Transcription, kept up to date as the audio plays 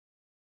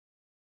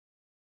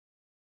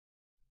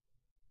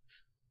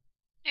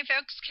Hey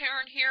folks,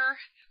 Karen here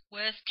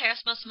with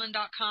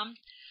chaosmusselman.com,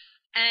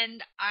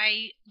 and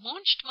I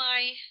launched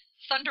my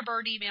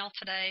Thunderbird email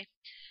today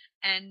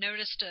and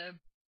noticed a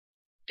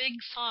big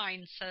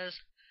sign says,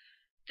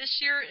 this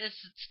year is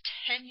its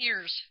 10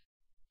 years.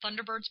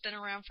 Thunderbird's been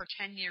around for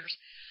 10 years.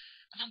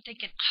 And I'm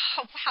thinking,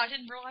 oh wow, I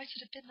didn't realize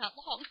it had been that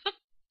long.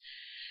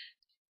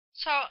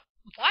 So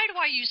why do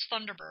I use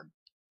Thunderbird?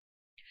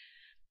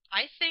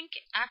 I think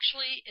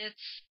actually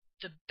it's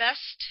the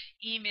best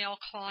email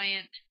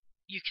client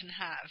you can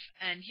have,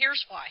 and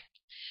here's why.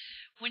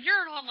 When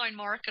you're an online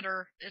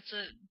marketer, it's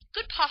a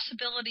good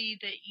possibility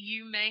that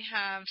you may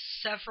have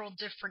several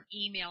different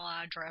email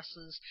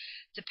addresses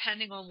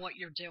depending on what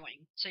you're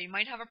doing. So you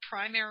might have a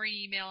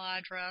primary email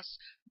address,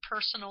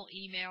 personal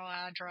email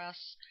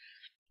address,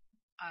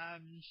 a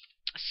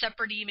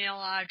separate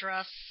email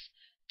address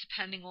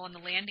depending on the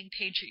landing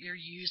page that you're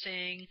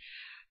using.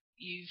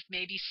 You've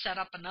maybe set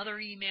up another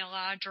email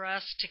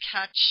address to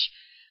catch,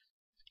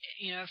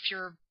 if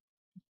you're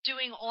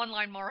doing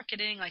online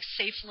marketing like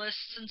safe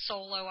lists and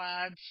solo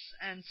ads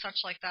and such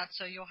like that,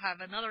 so you'll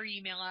have another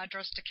email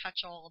address to catch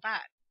all of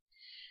that.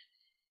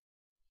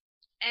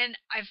 And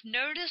I've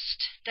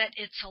noticed that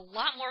it's a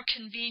lot more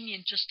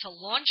convenient just to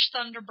launch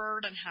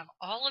Thunderbird and have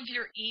all of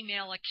your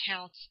email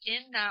accounts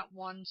in that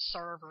one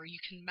server. You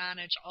can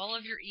manage all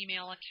of your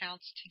email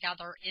accounts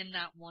together in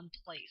that one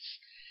place.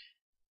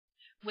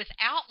 With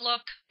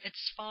Outlook,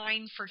 it's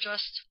fine for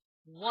just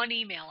one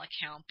email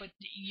account, but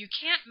you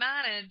can't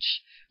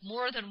manage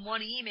more than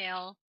one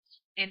email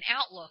in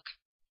Outlook.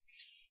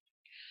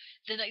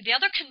 The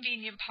other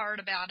convenient part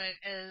about it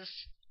is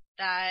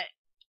that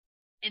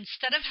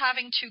instead of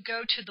having to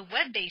go to the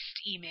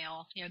web-based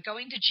email,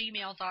 going to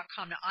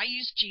gmail.com. Now, I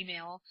use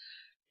Gmail.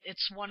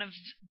 It's one of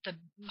the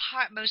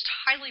most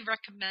highly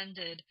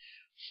recommended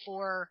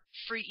for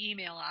free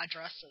email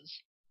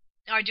addresses.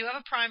 Now, I do have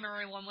a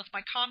primary one with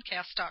my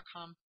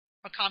Comcast.com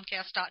or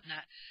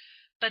Comcast.net.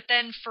 But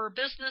then for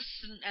business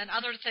and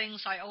other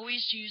things, I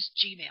always use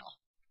Gmail.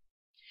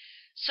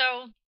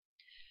 So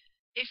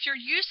if you're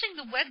using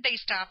the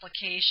web-based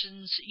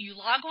applications, you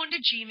log on to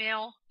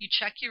Gmail, you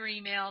check your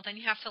email, then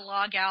you have to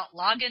log out,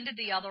 log into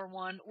the other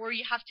one, or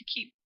you have to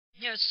keep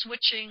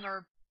switching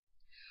or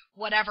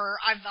whatever.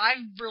 I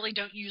really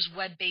don't use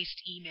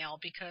web-based email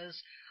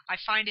because I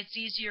find it's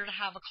easier to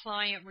have a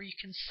client where you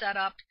can set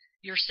up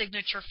your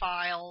signature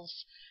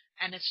files,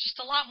 and it's just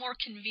a lot more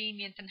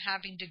convenient than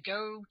having to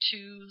go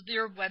to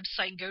their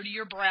website, go to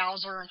your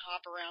browser, and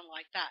hop around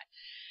like that.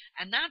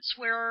 And that's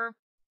where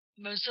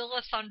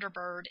Mozilla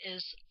Thunderbird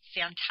is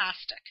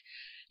fantastic.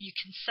 You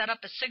can set up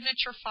a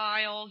signature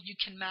file. You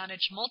can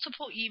manage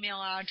multiple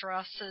email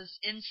addresses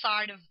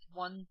inside of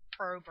one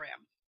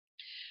program.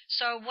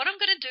 So what I'm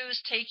going to do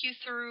is take you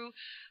through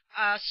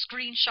a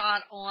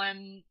screenshot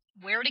on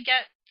where to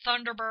get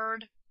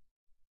Thunderbird,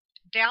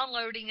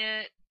 downloading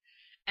it,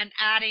 and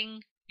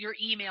adding your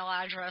email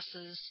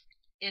addresses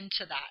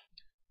into that.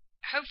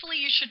 Hopefully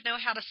you should know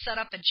how to set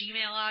up a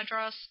Gmail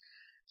address,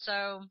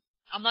 so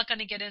I'm not going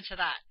to get into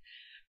that.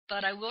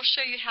 But I will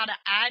show you how to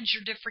add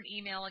your different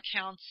email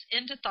accounts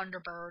into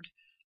Thunderbird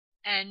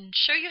and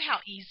show you how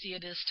easy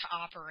it is to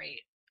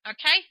operate.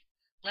 Okay,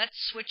 let's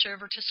switch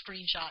over to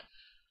screenshot.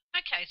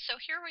 Okay, so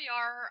here we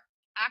are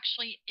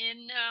actually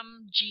in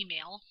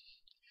Gmail,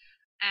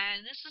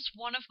 and this is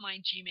one of my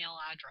Gmail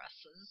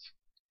addresses.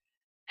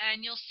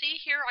 And you'll see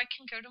here I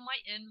can go to my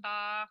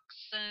inbox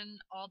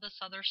and all this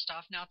other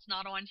stuff. Now it's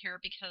not on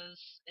here because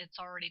it's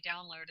already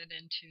downloaded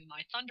into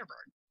my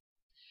Thunderbird.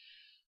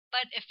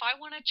 But if I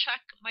want to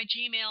check my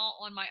Gmail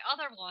on my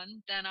other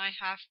one, then I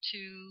have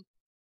to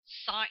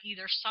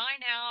either sign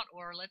out,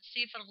 or let's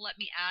see if it'll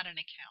let me add an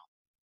account.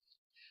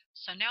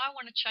 So now I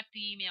want to check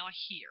the email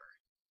here.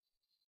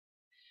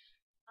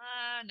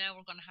 No,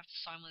 we're going to have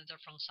to sign with a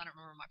different one, so I don't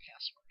remember my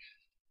password.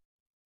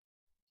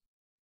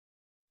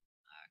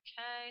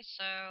 Okay,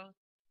 so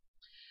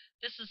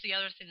this is the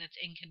other thing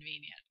that's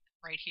inconvenient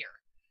right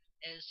here,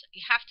 is you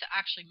have to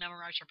actually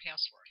memorize your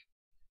password.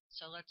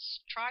 So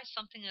let's try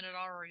something that it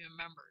already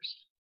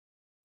remembers.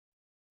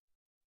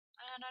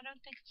 And I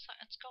don't think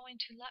it's going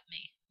to let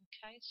me.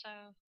 Okay,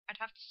 so I'd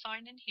have to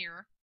sign in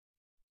here.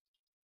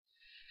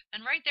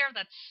 And right there,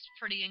 that's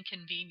pretty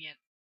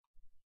inconvenient,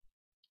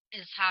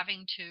 is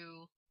having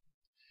to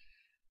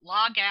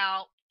log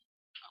out,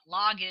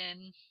 log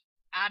in,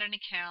 add an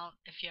account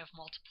if you have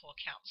multiple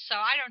accounts. So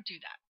I don't do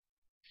that.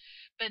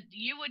 But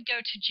you would go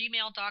to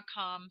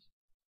gmail.com,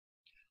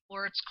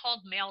 or it's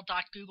called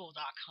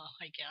mail.google.com,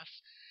 I guess,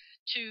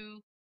 to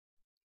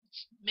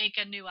make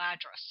a new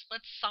address.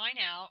 Let's sign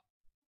out,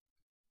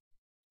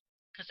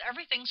 because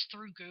everything's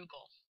through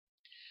Google.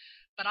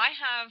 But I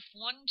have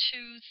 1,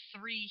 2,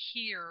 3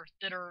 here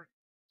that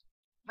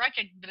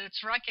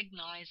it's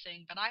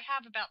recognizing, but I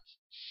have about,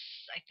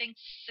 I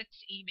think, 6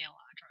 email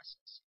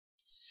addresses.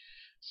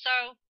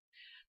 So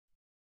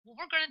what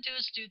we're going to do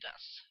is do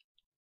this.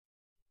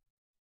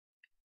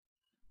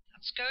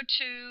 Let's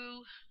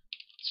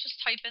just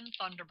type in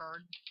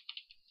Thunderbird.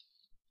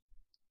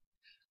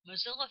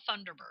 Mozilla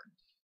Thunderbird.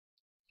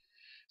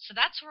 So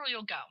that's where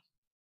you'll go.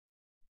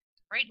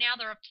 Right now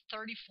they're up to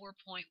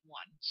 34.1.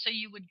 So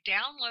you would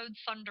download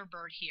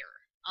Thunderbird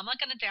here. I'm not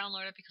going to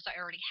download it because I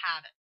already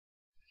have it.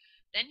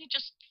 Then you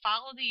just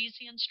follow the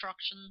easy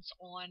instructions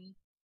on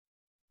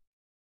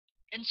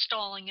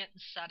installing it and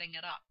setting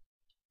it up.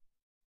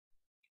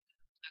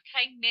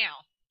 Okay,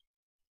 now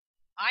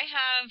I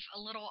have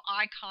a little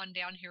icon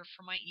down here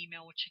for my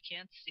email, which you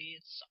can't see.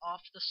 It's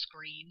off the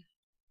screen.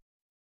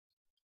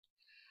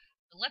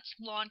 Let's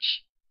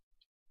launch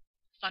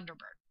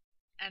Thunderbird.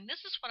 And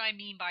this is what I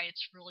mean by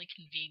it's really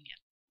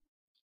convenient.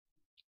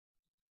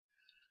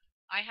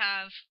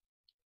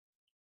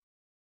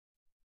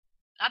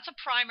 That's a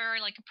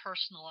primary, like a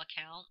personal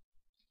account.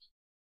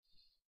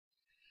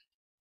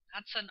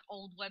 That's an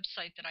old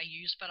website that I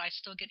use, but I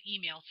still get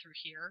email through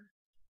here.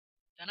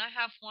 Then I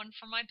have one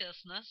for my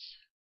business.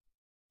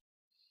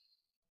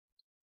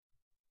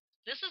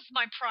 This is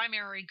my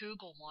primary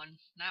Google one.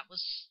 That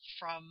was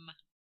from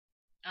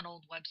an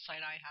old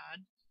website I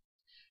had.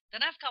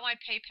 Then I've got my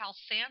PayPal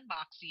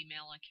Sandbox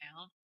email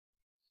account.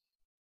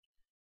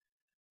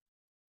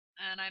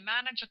 And I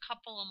manage a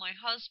couple of my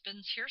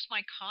husband's. Here's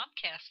my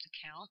Comcast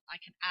account.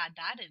 I can add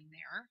that in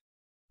there.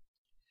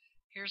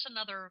 Here's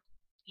another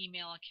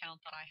email account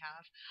that I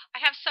have.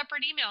 I have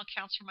separate email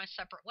accounts for my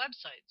separate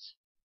websites.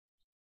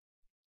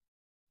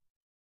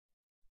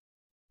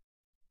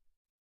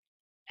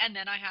 And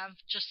then I have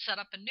just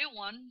set up a new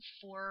one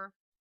for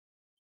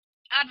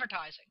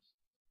advertising.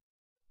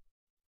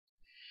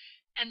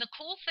 And the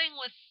cool thing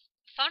with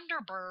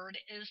Thunderbird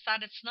is that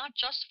it's not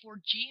just for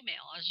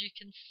Gmail. As you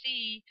can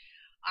see,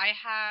 I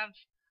have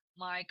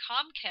my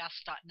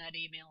Comcast.net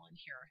email in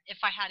here.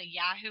 If I had a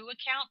Yahoo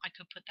account, I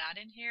could put that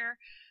in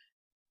here.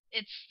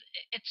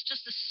 It's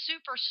just a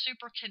super,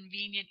 super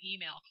convenient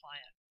email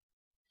client.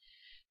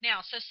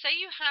 Now, so say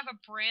you have a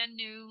brand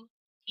new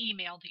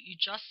email that you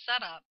just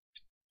set up.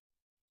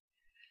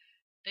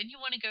 Then you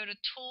want to go to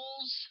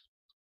Tools,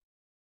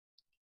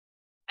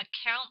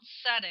 Account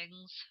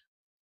Settings,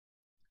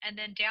 and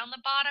then down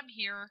the bottom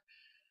here,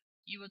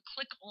 you would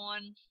click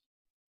on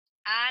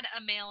Add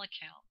a Mail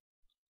Account.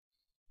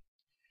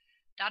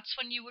 That's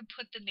when you would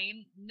put the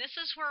name. This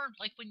is where,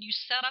 like, when you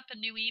set up a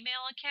new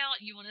email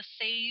account, you want to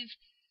save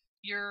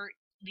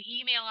the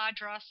email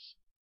address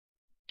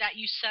that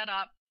you set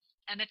up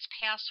and its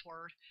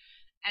password.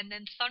 And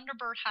then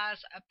Thunderbird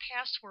has a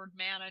password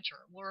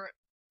manager where it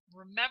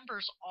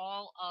remembers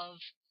all of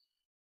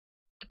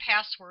the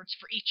passwords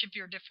for each of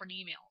your different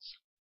emails.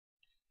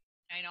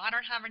 Now, I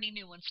don't have any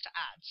new ones to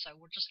add, so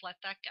we'll just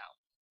let that go.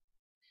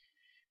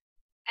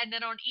 And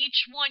then on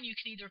each one, you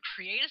can either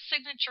create a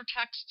signature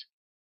text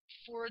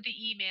for the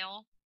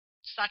email,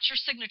 so that's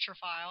your signature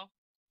file,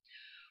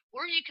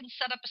 or you can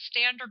set up a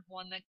standard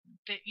one that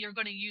you're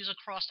going to use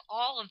across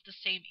all of the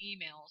same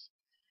emails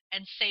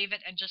and save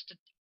it and just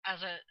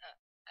as an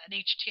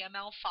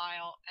HTML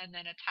file and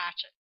then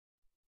attach it.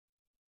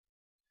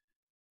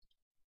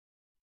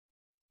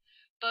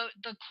 But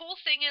the cool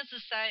thing is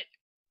that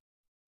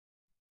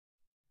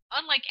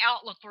unlike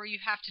Outlook where you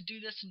have to do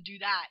this and do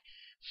that,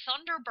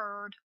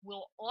 Thunderbird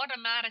will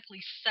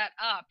automatically set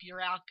up your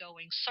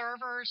outgoing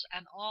servers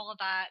and all of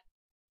that.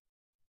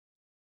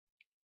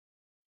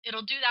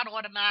 It'll do that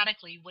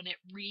automatically when it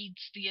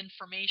reads the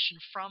information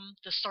from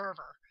the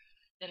server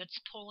that it's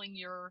pulling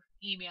your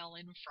email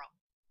in from.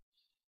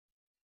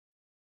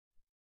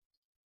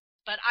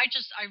 But I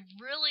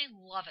really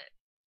love it.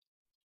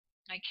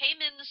 I came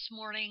in this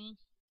morning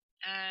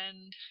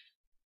and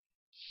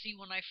see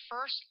when I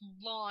first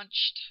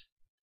launched,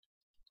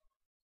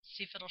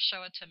 see if it'll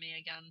show it to me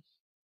again.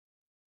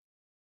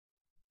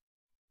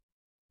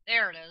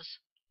 There it is.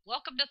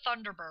 Welcome to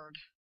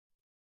Thunderbird.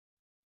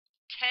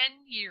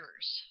 10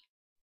 years.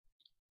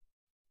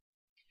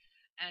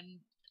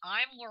 And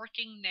I'm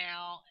working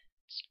now,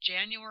 it's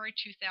January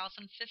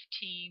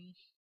 2015,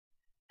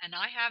 and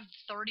I have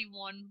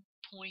 31.4.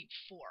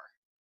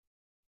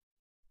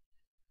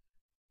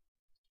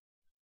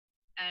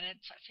 And I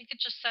think it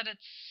just said it's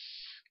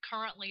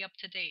currently up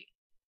to date.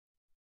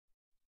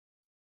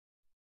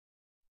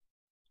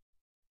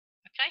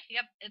 Okay,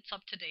 yep, it's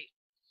up to date.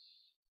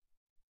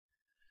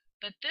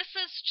 But this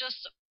is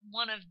just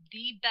one of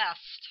the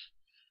best.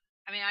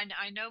 I mean,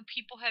 I know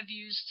people have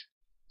used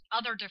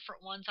other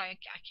different ones. I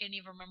can't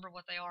even remember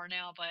what they are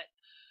now, but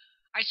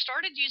I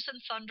started using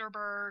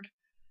Thunderbird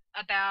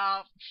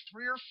about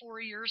 3 or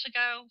 4 years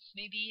ago,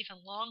 maybe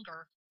even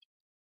longer,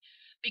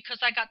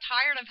 because I got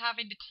tired of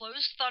having to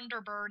close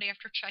Thunderbird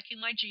after checking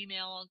my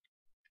Gmail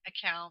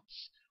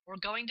accounts or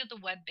going to the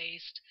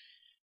web-based,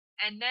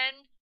 and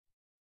then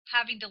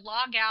having to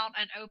log out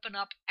and open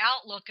up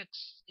Outlook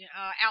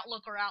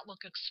or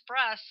Outlook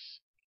Express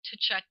to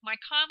check my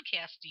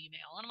Comcast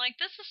email. And I'm like,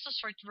 this is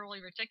just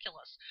really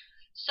ridiculous.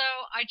 So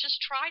I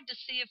just tried to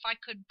see if I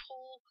could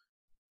pull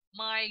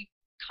my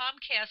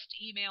Comcast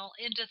email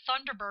into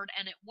Thunderbird,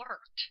 and it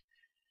worked.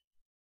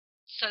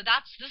 So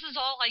this is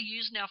all I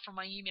use now for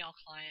my email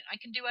client. I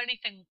can do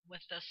anything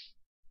with this.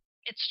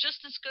 It's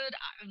just as good,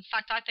 in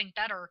fact, I think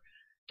better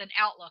than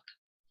Outlook.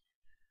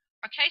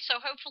 Okay, so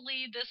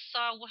hopefully this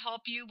will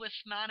help you with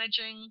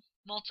managing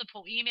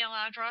multiple email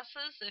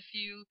addresses if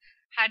you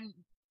hadn't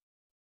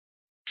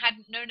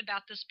known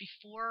about this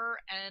before,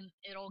 and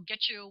it'll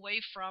get you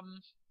away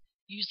from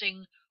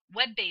using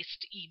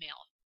web-based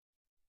email.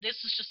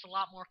 This is just a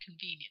lot more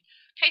convenient.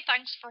 Okay,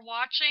 thanks for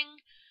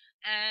watching,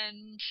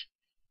 and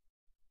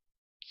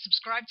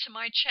subscribe to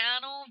my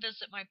channel,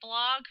 visit my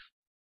blog,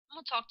 and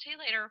we'll talk to you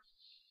later.